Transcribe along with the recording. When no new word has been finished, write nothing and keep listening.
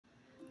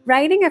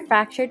Writing a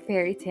Fractured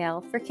Fairy Tale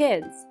for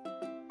Kids,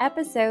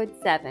 Episode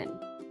 7,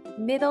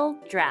 Middle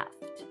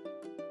Draft.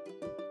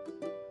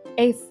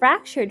 A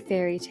fractured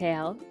fairy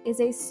tale is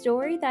a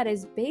story that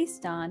is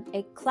based on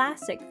a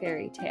classic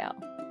fairy tale,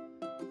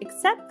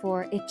 except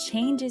for it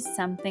changes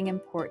something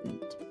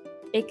important.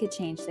 It could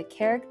change the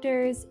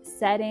characters,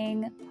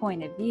 setting,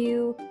 point of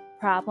view,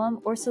 problem,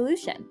 or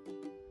solution.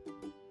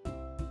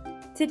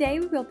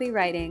 Today we will be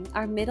writing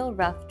our middle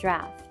rough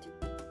draft.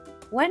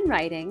 When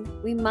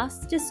writing, we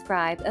must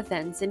describe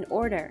events in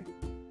order.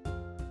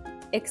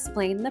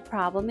 Explain the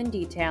problem in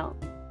detail.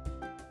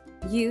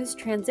 Use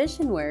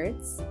transition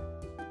words.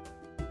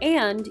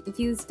 And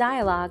use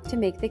dialogue to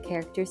make the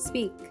characters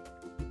speak.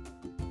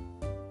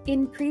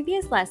 In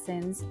previous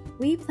lessons,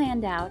 we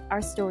planned out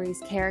our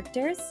story's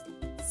characters,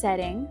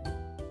 setting,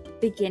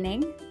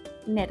 beginning,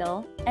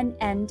 middle, and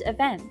end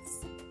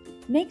events.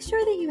 Make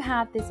sure that you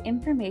have this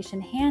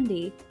information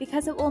handy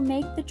because it will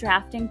make the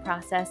drafting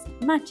process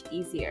much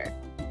easier.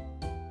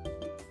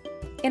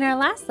 In our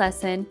last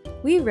lesson,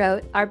 we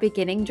wrote our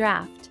beginning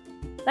draft.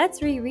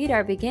 Let's reread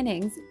our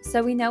beginnings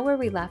so we know where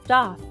we left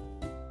off.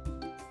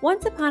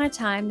 Once upon a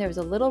time, there was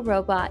a little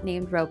robot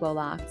named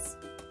Robolox.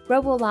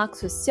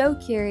 Robolox was so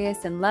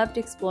curious and loved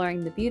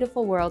exploring the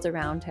beautiful world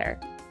around her.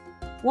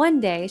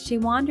 One day, she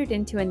wandered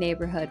into a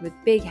neighborhood with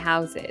big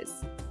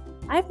houses.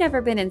 "I've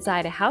never been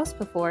inside a house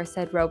before,"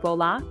 said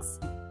Robolox.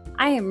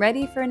 "I am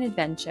ready for an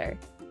adventure.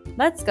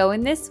 Let's go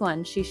in this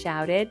one," she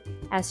shouted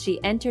as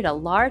she entered a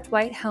large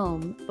white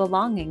home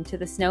belonging to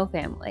the Snow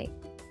family.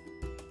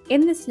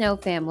 In the Snow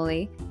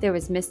family, there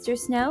was Mr.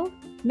 Snow,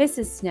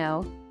 Mrs.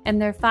 Snow,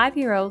 and their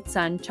 5-year-old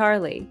son,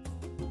 Charlie.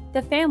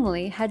 The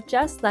family had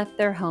just left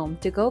their home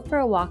to go for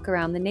a walk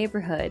around the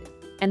neighborhood,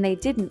 and they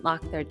didn't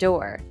lock their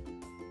door.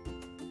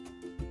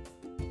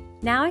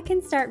 Now I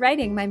can start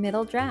writing my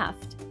middle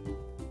draft.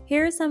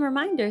 Here are some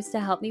reminders to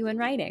help me when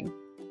writing.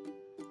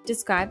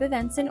 Describe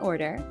events in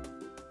order.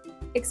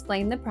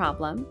 Explain the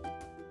problem.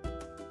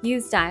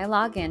 Use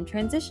dialogue and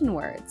transition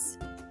words.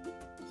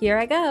 Here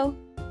I go.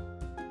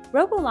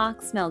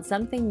 Robolox smelled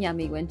something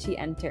yummy when she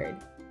entered.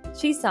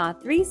 She saw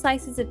 3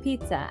 slices of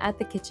pizza at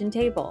the kitchen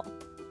table.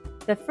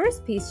 The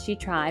first piece she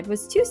tried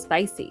was too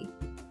spicy.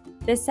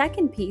 The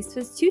second piece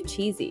was too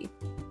cheesy.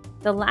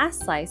 The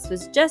last slice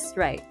was just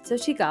right, so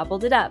she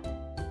gobbled it up.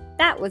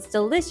 "That was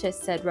delicious,"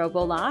 said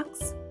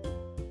Robolox.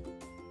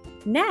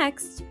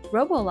 Next,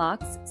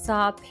 Robolox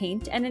saw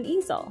paint and an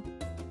easel.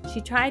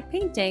 She tried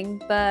painting,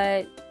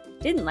 but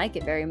didn't like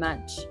it very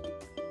much.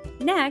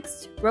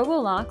 Next,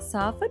 Robolox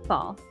saw a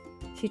football.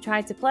 She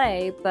tried to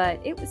play, but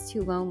it was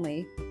too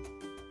lonely.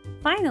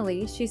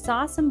 Finally, she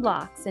saw some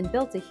blocks and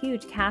built a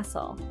huge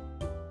castle.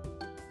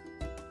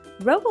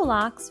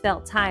 Robolox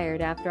felt tired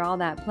after all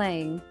that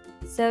playing,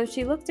 so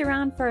she looked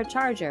around for a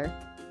charger.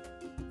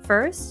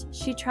 First,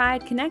 she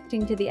tried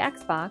connecting to the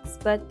Xbox,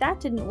 but that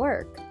didn't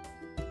work.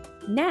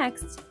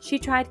 Next, she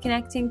tried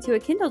connecting to a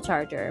Kindle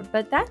charger,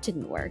 but that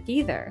didn't work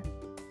either.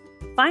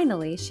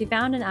 Finally, she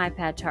found an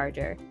iPad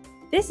charger.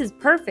 "This is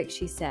perfect,"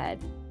 she said.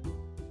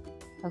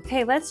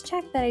 "Okay, let's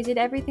check that I did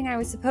everything I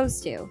was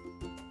supposed to."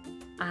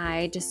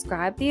 I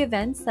described the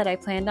events that I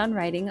planned on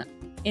writing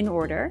in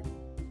order.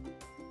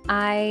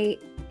 I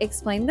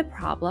explained the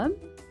problem.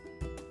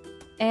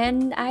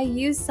 And I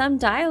used some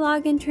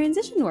dialogue and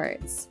transition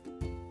words.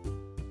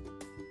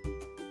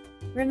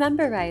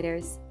 Remember,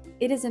 writers,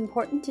 it is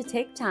important to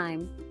take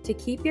time to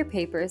keep your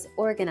papers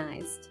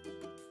organized.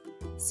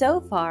 So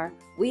far,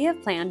 we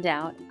have planned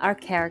out our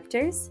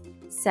characters,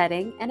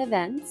 setting, and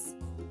events,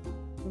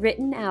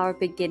 written our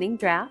beginning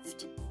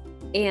draft,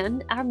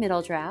 and our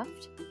middle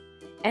draft,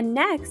 and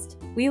next,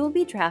 we will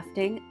be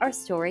drafting our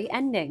story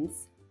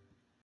endings.